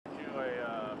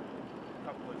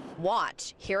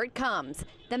Watch, here it comes.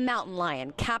 The mountain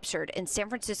lion captured in San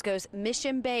Francisco's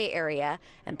Mission Bay area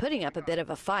and putting up a bit of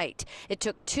a fight. It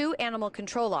took 2 animal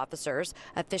control officers,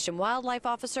 a fish and wildlife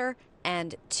officer,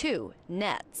 and 2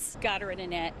 nets. Got her in a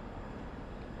net.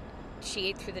 She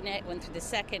ate through the net, went through the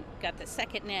second, got the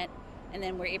second net, and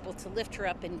then we're able to lift her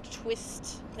up and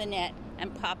twist the net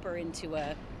and pop her into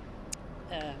a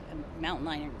mountain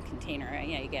lion container,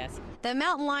 I guess. The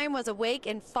mountain lion was awake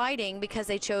and fighting because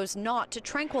they chose not to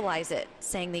tranquilize it,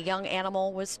 saying the young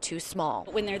animal was too small.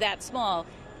 When they're that small,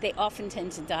 they often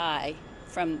tend to die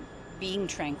from being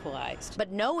tranquilized.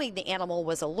 But knowing the animal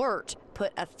was alert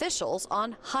put officials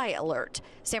on high alert.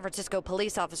 San Francisco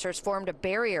police officers formed a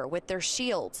barrier with their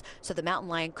shields so the mountain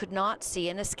lion could not see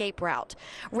an escape route.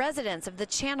 Residents of the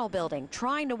Channel building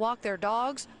trying to walk their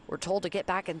dogs were told to get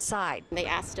back inside. They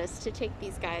asked us to take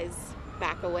these guys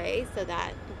back away so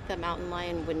that the mountain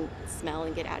lion wouldn't smell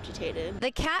and get agitated.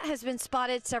 The cat has been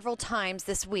spotted several times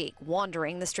this week,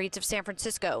 wandering the streets of San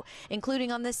Francisco,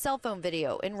 including on this cell phone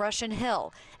video in Russian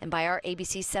Hill and by our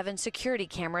ABC 7 security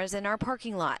cameras in our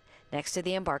parking lot next to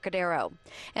the Embarcadero.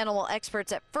 Animal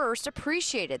experts at first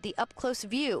appreciated the up-close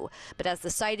view, but as the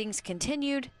sightings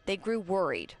continued, they grew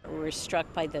worried. We're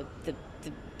struck by the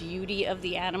beauty of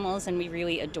the animals, and we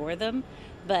really adore them,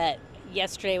 but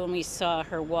yesterday when we saw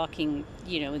her walking,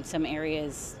 in some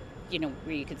areas,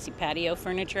 where you could see patio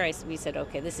furniture, we said,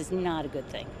 okay, this is not a good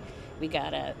thing. We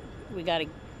gotta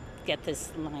get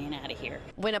this lion out of here.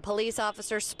 When a police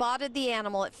officer spotted the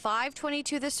animal at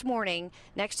 5:22 this morning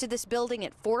next to this building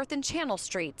at 4th and Channel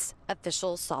Streets,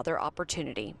 officials saw their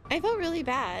opportunity. I felt really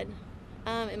bad.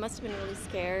 It must have been really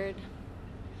scared.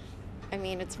 I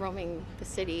mean, it's roaming the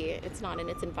city. It's not in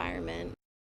its environment.